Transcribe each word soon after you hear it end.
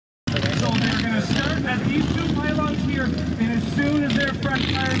start at these two pylons here, and as soon as their front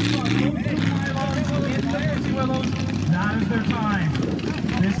tires stop those two pylons in the Pussy Willows, that is their time.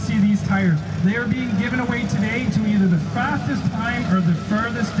 Let's see these tires. They are being given away today to either the fastest time or the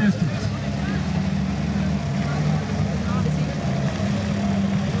furthest distance.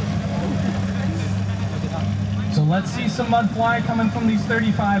 So let's see some mud fly coming from these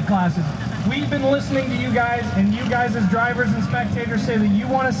 35 classes. We've been listening to you guys, and you guys as drivers and spectators say that you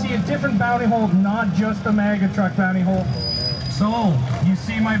want to see a different bounty hole, not just the mega truck bounty hole. So, you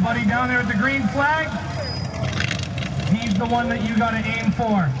see my buddy down there with the green flag? He's the one that you got to aim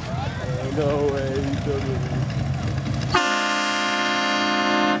for. No way, he doesn't.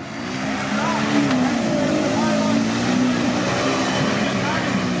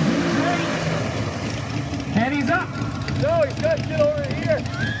 And he's up. No, he's got to get over here.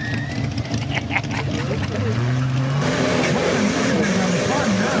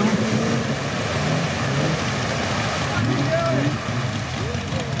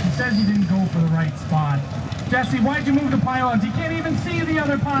 He says he didn't go for the right spot. Jesse, why'd you move the pylons? You can't even see the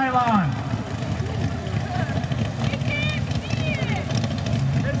other pylon. You can't see it.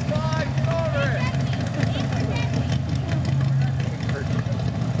 It's fine, get over it.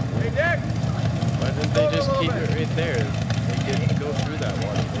 Hey, Dick. Why didn't they just keep it right there? They didn't go through that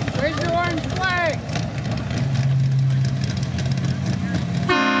water. Where's the orange flag?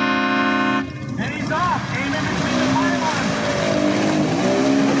 And he's off. Aim in between the pylons.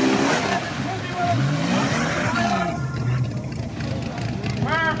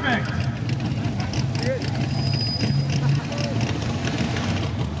 Perfect.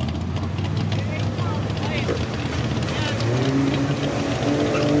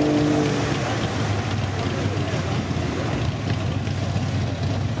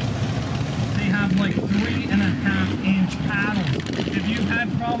 They have like 3.5-inch paddles. If you've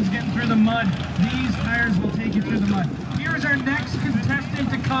had problems getting through the mud, these tires will take you through the mud. Here is our next contestant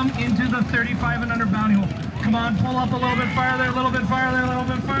to come into the 35 and under bounty hole. Come on, pull up a little bit farther, a little bit farther, a little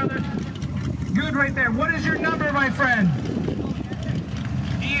bit farther. Good right there. What is your number, my friend?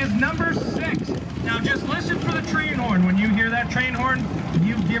 He is number 6. Now just listen for the train horn. When you hear that train horn,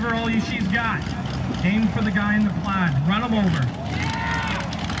 you give her all she's got. Aim for the guy in the plaid. Run him over.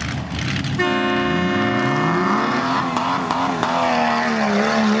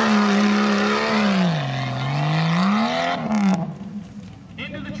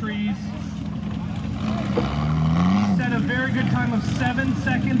 Set a very good time of 7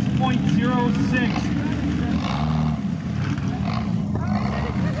 seconds, .06.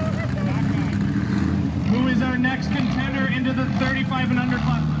 Who is our next contender into the 35 and under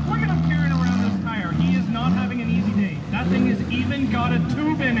class? Look at him carrying around this tire. He is not having an easy day. That thing has even got a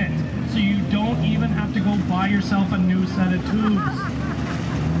tube in it, so you don't even have to go buy yourself a new set of tubes.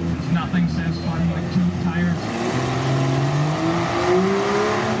 Nothing says fun like tube tires.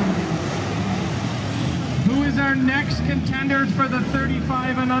 Who is our next contenders for the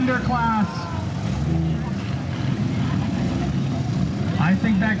 35 and under class? I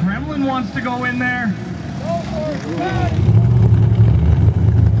think that gremlin wants to go in there. Go for it.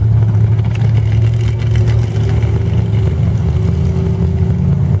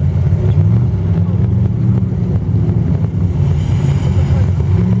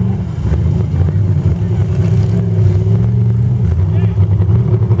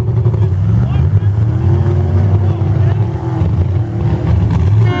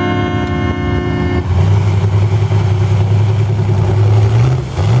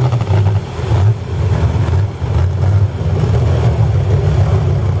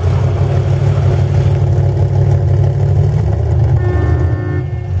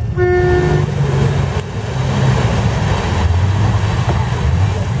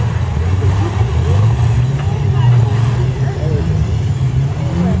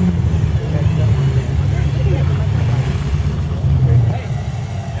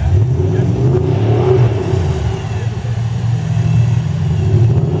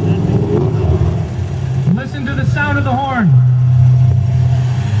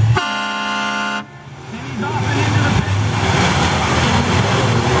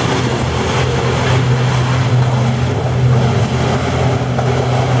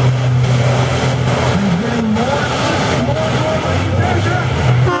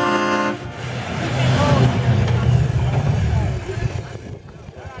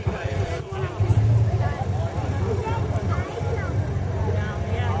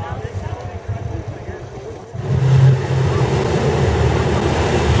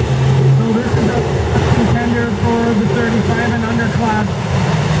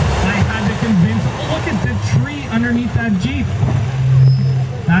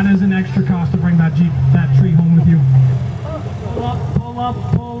 That is an extra cost to bring that tree home with you. Pull up, pull up,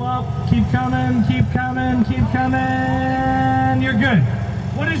 pull up. Keep coming, keep coming, keep coming. You're good.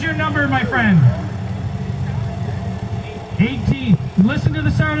 What is your number, my friend? 18. Listen to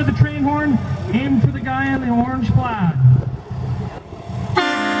the sound of the train horn. Aim for the guy in the orange plaid.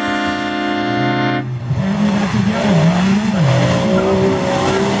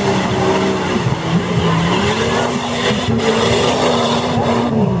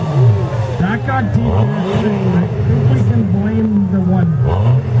 That got deep. I think we can blame the 1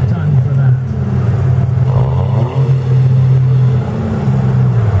 ton for that.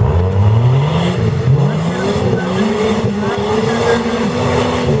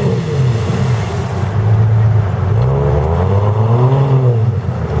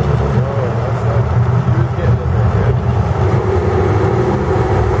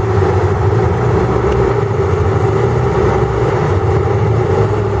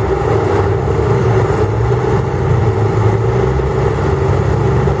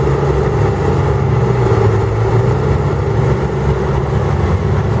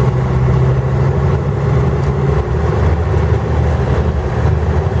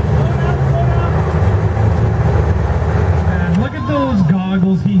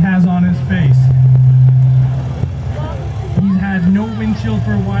 He has on his face. He's had no windshield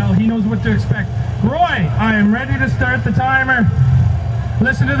for a while. He knows what to expect. Roy, I am ready to start the timer.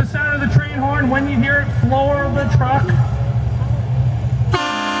 Listen to the sound of the train horn. When you hear it, floor the truck.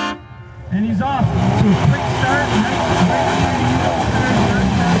 And he's off. So quick start.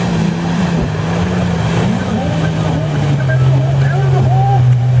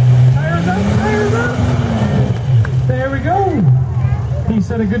 Tires up, tires up. There we go. He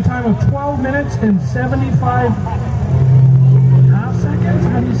said a good time of 12 minutes and 75 half seconds.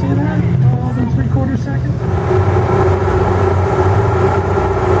 How do you say that? 12 and 3/4 seconds.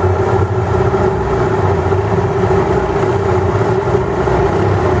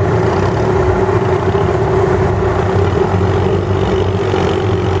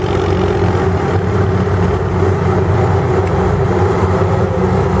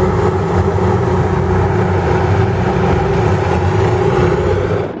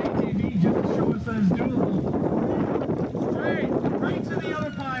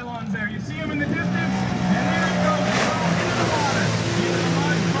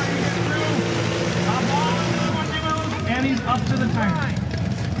 Up to the tire.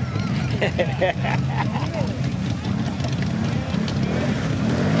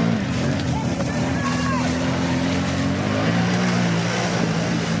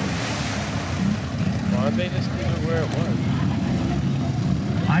 Why don't they just leave it where it was?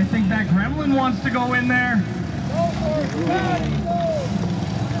 I think that gremlin wants to go in there. Go for it, Patty, go!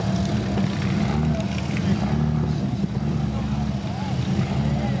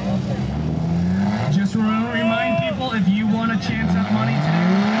 Just remind people, if you want a chance at money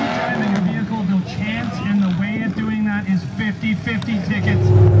today, drive in your vehicle, they'll chance, and the way of doing that is 50-50 tickets.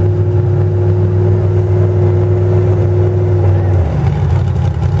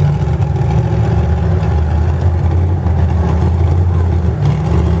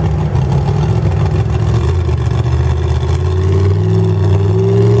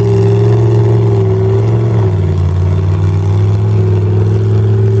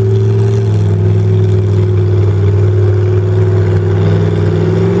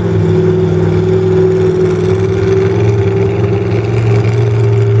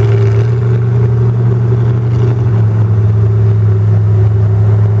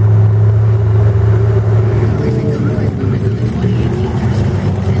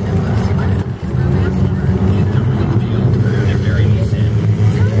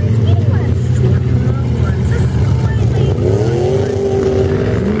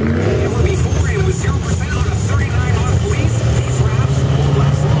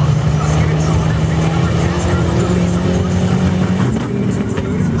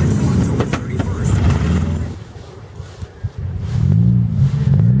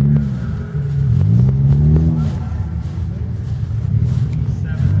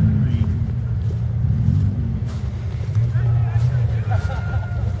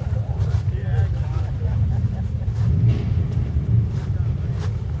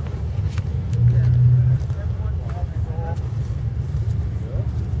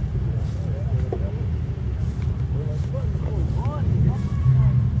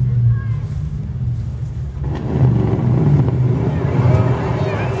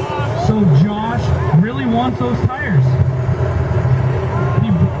 Wants those tires.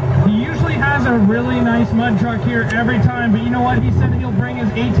 He usually has a really nice mud truck here every time, but you know what? He said he'll bring his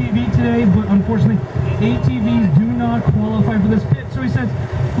ATV today, but unfortunately ATVs do not qualify for this pit, so So he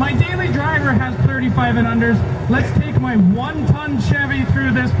says, my daily driver has 35 and unders. Let's take my 1-ton Chevy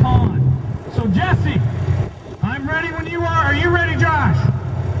through this pond. So Jesse, I'm ready when you are. Are you ready, Josh?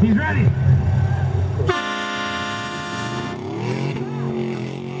 He's ready.